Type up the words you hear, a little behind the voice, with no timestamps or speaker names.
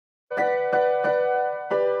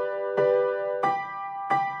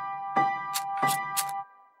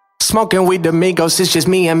Smoking with the Migos, it's just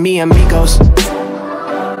me and Migos.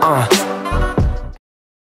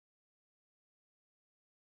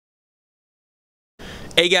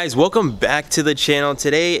 Hey guys, welcome back to the channel.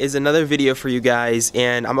 Today is another video for you guys,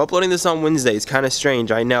 and I'm uploading this on Wednesday. It's kind of strange,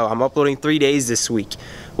 I know. I'm uploading 3 days this week.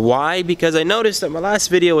 Why? Because I noticed that my last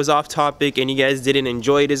video was off topic and you guys didn't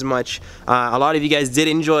enjoy it as much. A lot of you guys did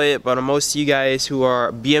enjoy it, but most of you guys who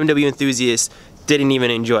are BMW enthusiasts didn't even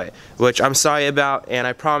enjoy it, which I'm sorry about, and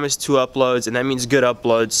I promised 2 uploads, and that means good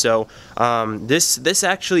uploads. So this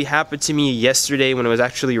actually happened to me yesterday when it was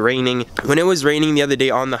actually raining. When it was raining the other day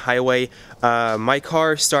on the highway, my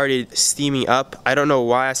car started steaming up. I don't know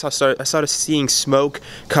why. I started seeing smoke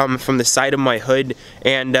come from the side of my hood,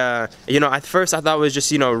 and you know, at first I thought it was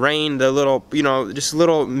just, you know, rain, the little, you know, just a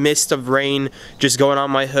little mist of rain just going on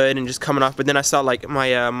my hood and just coming off. But then I saw like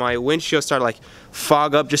my windshield started like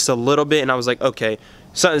fog up just a little bit, and I was like, okay,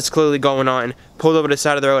 something's clearly going on. Pulled over to the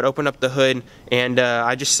side of the road, opened up the hood, and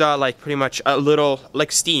I just saw like pretty much a little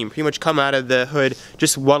like steam pretty much come out of the hood,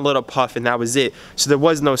 just one little puff, and that was it. So there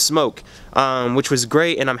was no smoke, which was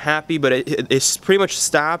great, and I'm happy, but it's pretty much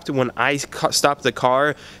stopped when I stopped the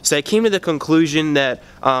car. So I came to the conclusion that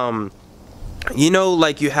you know,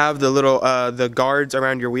 like you have the little the guards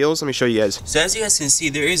around your wheels. Let me show you guys. So as you guys can see,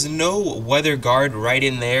 there is no weather guard right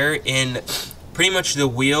in there, and pretty much the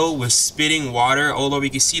wheel was spitting water all over. You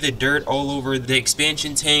can see the dirt all over the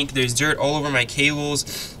expansion tank. There's dirt all over my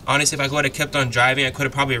cables. Honestly, if I would have kept on driving, I could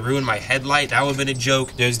have probably ruined my headlight. That would have been a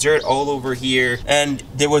joke. There's dirt all over here, and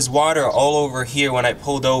there was water all over here when I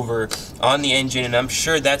pulled over on the engine, and I'm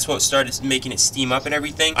sure that's what started making it steam up and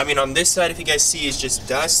everything. I mean, on this side, if you guys see, it's just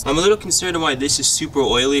dust. I'm a little concerned on why this is super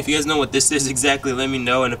oily. If you guys know what this is exactly, let me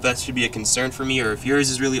know, and if that should be a concern for me, or if yours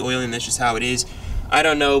is really oily and that's just how it is. I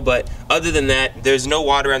don't know, but other than that, there's no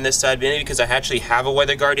water on this side, mainly because I actually have a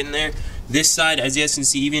weather guard in there. This side, as you guys can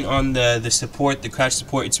see, even on the support, the crash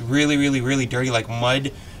support, it's really dirty, like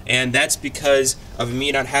mud, and that's because of me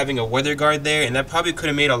not having a weather guard there, and that probably could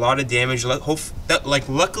have made a lot of damage.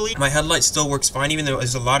 Luckily, my headlight still works fine, even though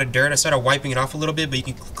there's a lot of dirt. I started wiping it off a little bit, but you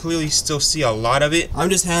can clearly still see a lot of it. I'm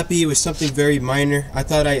just happy it was something very minor. I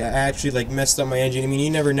thought I actually like messed up my engine. I mean, you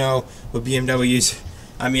never know with BMWs.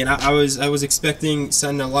 I mean, I was expecting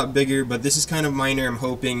something a lot bigger, but this is kind of minor, I'm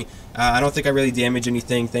hoping. I don't think I really damaged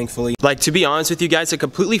anything, thankfully. Like, to be honest with you guys, I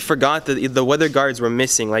completely forgot that the weather guards were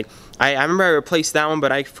missing. Like, I remember I replaced that one,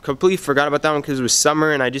 but I completely forgot about that one because it was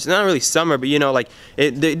summer, and I just, not really summer, but you know, like,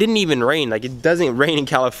 it didn't even rain. Like, it doesn't rain in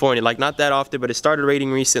California, like, not that often, but it started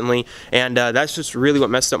raining recently, and that's just really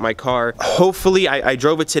what messed up my car. Hopefully, I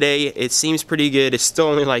drove it today. It seems pretty good. It's still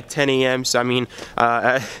only like 10 a.m., so I mean,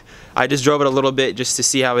 I just drove it a little bit just to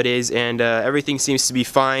see how it is, and everything seems to be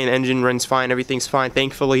fine. Engine runs fine, everything's fine,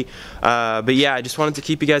 thankfully. But yeah, I just wanted to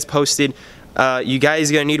keep you guys posted. You guys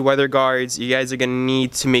are gonna need weather guards. You guys are gonna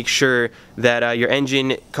need to make sure that your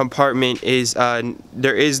engine compartment is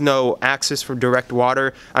there is no access for direct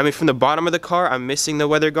water. I mean, from the bottom of the car, I'm missing the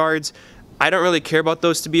weather guards. I don't really care about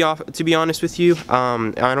those, to be honest with you.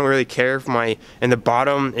 I don't really care if in the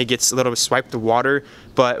bottom it gets a little swiped with water,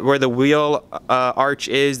 but where the wheel arch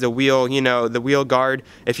is, the wheel, you know, the wheel guard,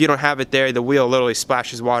 if you don't have it there, the wheel literally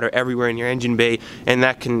splashes water everywhere in your engine bay, and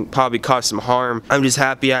that can probably cause some harm. I'm just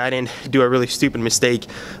happy I didn't do a really stupid mistake.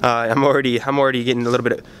 I'm already getting a little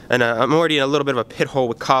bit, I'm already in a little bit of a pit hole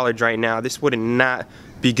with college right now. This would not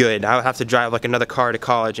be good. I would have to drive like another car to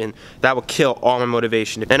college, and that would kill all my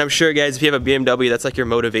motivation. And I'm sure, guys, if you have a BMW, that's like your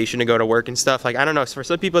motivation to go to work and stuff. Like, I don't know, for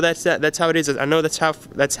some people that's how it is. I know that's how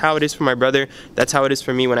it is for my brother. That's how it is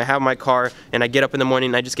for me. When I have my car and I get up in the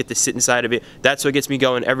morning and I just get to sit inside of it, that's what gets me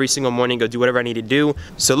going every single morning, go do whatever I need to do.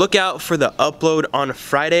 So look out for the upload on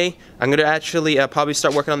Friday. I'm gonna actually probably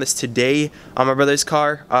start working on this today on my brother's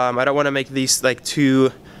car. I don't want to make these like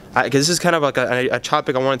too, because this is kind of like a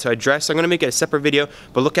topic I wanted to address. So I'm going to make it a separate video,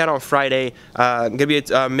 but look out on Friday. I'm going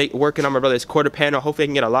to be working on my brother's quarter panel. Hopefully I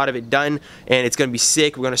can get a lot of it done, and it's going to be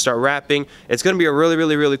sick. We're going to start wrapping. It's going to be a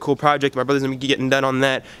really cool project. My brother's going to be getting done on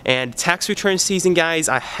that. And tax return season, guys,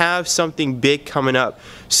 I have something big coming up.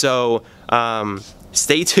 So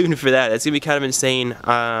stay tuned for that. It's going to be kind of insane.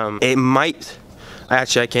 It might...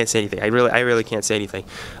 Actually, I can't say anything. I really can't say anything.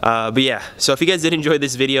 But yeah, so if you guys did enjoy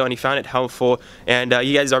this video and you found it helpful, and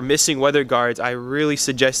you guys are missing weather guards, I really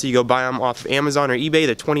suggest you go buy them off of Amazon or eBay.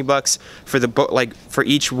 They're 20 bucks for for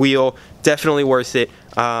each wheel. Definitely worth it.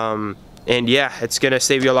 And yeah, it's gonna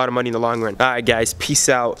save you a lot of money in the long run. Alright guys, peace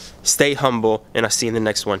out, stay humble, and I'll see you in the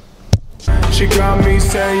next one. She got me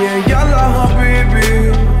saying, "Yalla,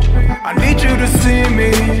 habibi, I need you to see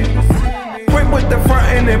me." Quick with the front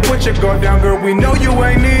and then put your guard down, girl, we know you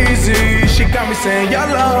ain't easy. She got me saying,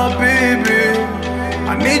 "Yalla, habibi,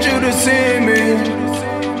 I need you to see me.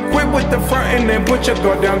 Quit with the front and then put your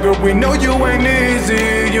guard down, girl. We know you ain't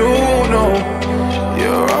easy, you know.